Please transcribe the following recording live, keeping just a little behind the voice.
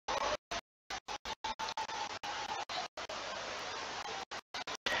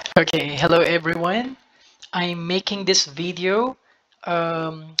Okay, hello everyone. I'm making this video.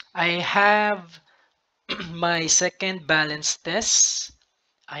 I have my second balance test.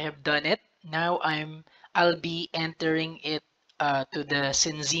 I have done it. Now I'll be entering it to the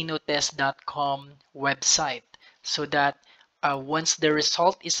cinzinotest.com website so that once the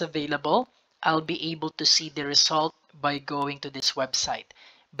result is available, I'll be able to see the result by going to this website.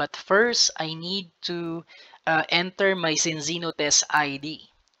 But first, I need to enter my Cinzino test ID.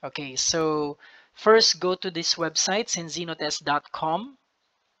 Okay, so first go to this website, cinzinotest.com,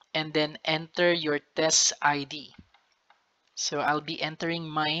 and then enter your test ID. So I'll be entering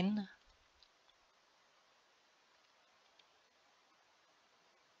mine.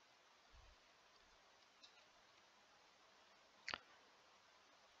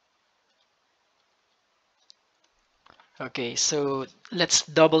 Okay, so let's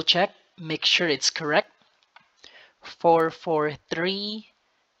double check, make sure it's correct.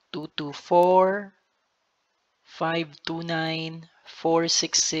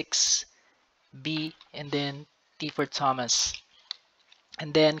 443-224-529-466-B, and then T for Thomas.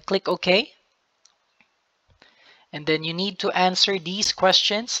 And then click OK. And then you need to answer these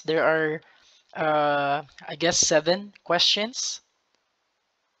questions. There are, I guess, 7 questions.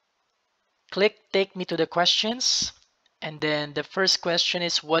 Click Take Me to the questions. And then the first question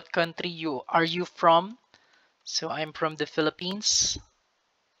is, what country are you from? So I'm from the Philippines.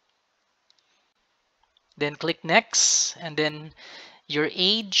 Then click Next, and then your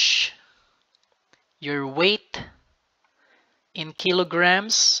age, your weight in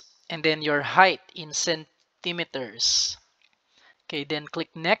kilograms, and then your height in centimeters. Okay, then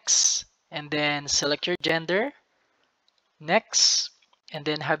click Next, and then select your gender. Next, and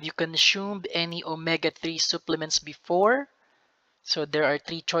then have you consumed any omega-3 supplements before? So there are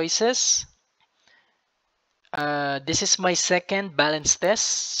 3 choices. This is my second balance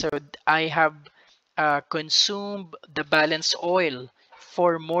test. So I have consumed the balance oil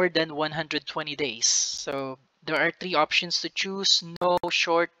for more than 120 days. So there are 3 options to choose: no,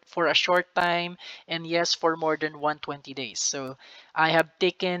 short, for a short time, and yes, for more than 120 days. So I have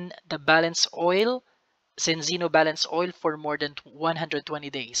taken the balance oil, Cinzino balance oil, for more than 120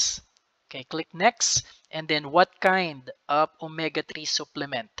 days. Okay, click Next, and then what kind of omega-3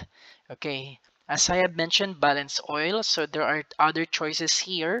 supplement? Okay, as I have mentioned, balance oil. So there are other choices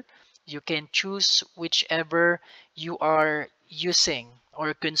here. You can choose whichever you are using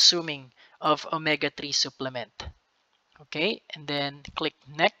or consuming of omega-3 supplement. Okay, and then click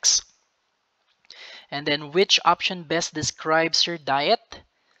Next. And then which option best describes your diet?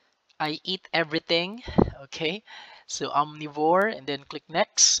 I eat everything. Okay, so omnivore, and then click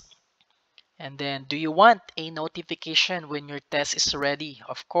Next. And then, do you want a notification when your test is ready?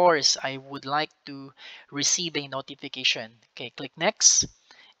 Of course, I would like to receive a notification. Okay, click Next.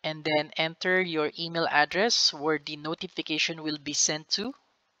 And then enter your email address where the notification will be sent to.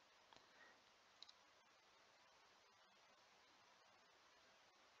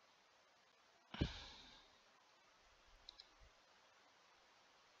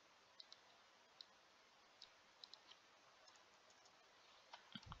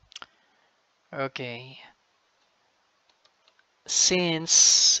 Okay.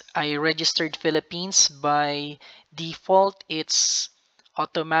 Since I registered Philippines, by default, it's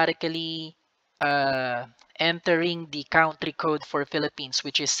automatically entering the country code for Philippines,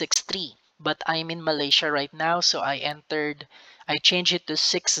 which is 63. But I'm in Malaysia right now, so I changed it to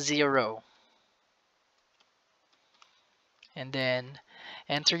 60. And then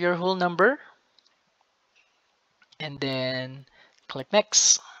enter your whole number, and then click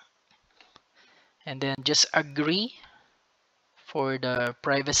Next. And then just agree for the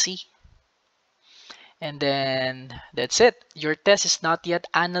privacy. And then that's it. Your test is not yet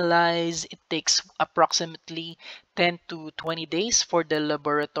analyzed. It takes approximately 10 to 20 days for the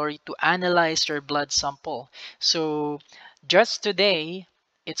laboratory to analyze your blood sample. So just today,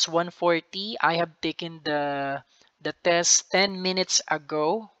 it's 1:40. I have taken the test 10 minutes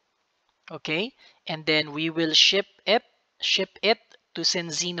ago. Okay, and then we will ship it to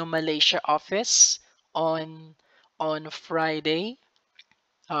Senzino Malaysia office on Friday.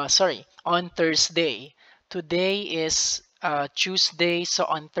 Sorry, on Thursday. Today is Tuesday, so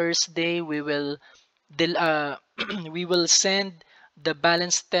on Thursday we will send the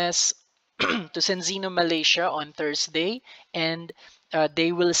balance test to Senzino Malaysia on Thursday, and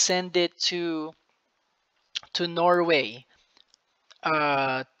they will send it to Norway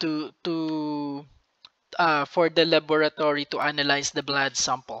for the laboratory to analyze the blood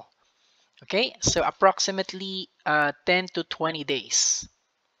sample. Okay, so approximately 10 to 20 days.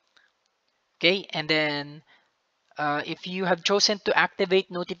 Okay, and then If you have chosen to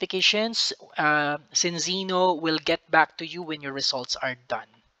activate notifications, Senzino will get back to you when your results are done.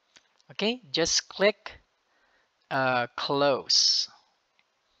 Okay, just click close.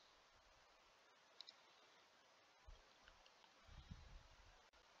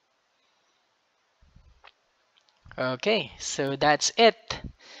 Okay, so that's it.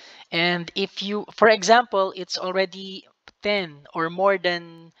 And if you, for example, it's already 10 or more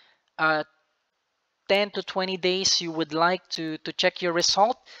than uh, 10 to 20 days you would like to check your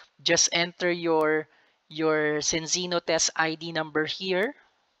result, just enter your Senzino test ID number here.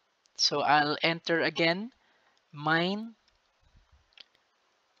 So I'll enter again mine.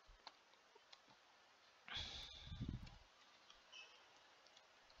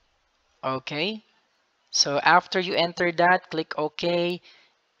 Okay. So after you enter that, click OK.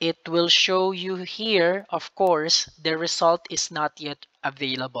 It will show you here, of course, the result is not yet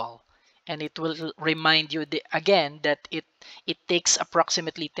available. And it will remind you again that it takes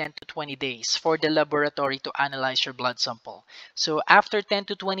approximately 10 to 20 days for the laboratory to analyze your blood sample. So after 10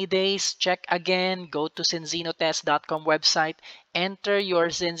 to 20 days, check again, go to cenzinotest.com website, enter your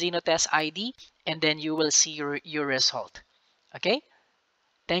Senzino test ID, and then you will see your result. Okay?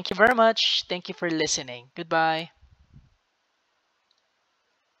 Thank you very much. Thank you for listening. Goodbye.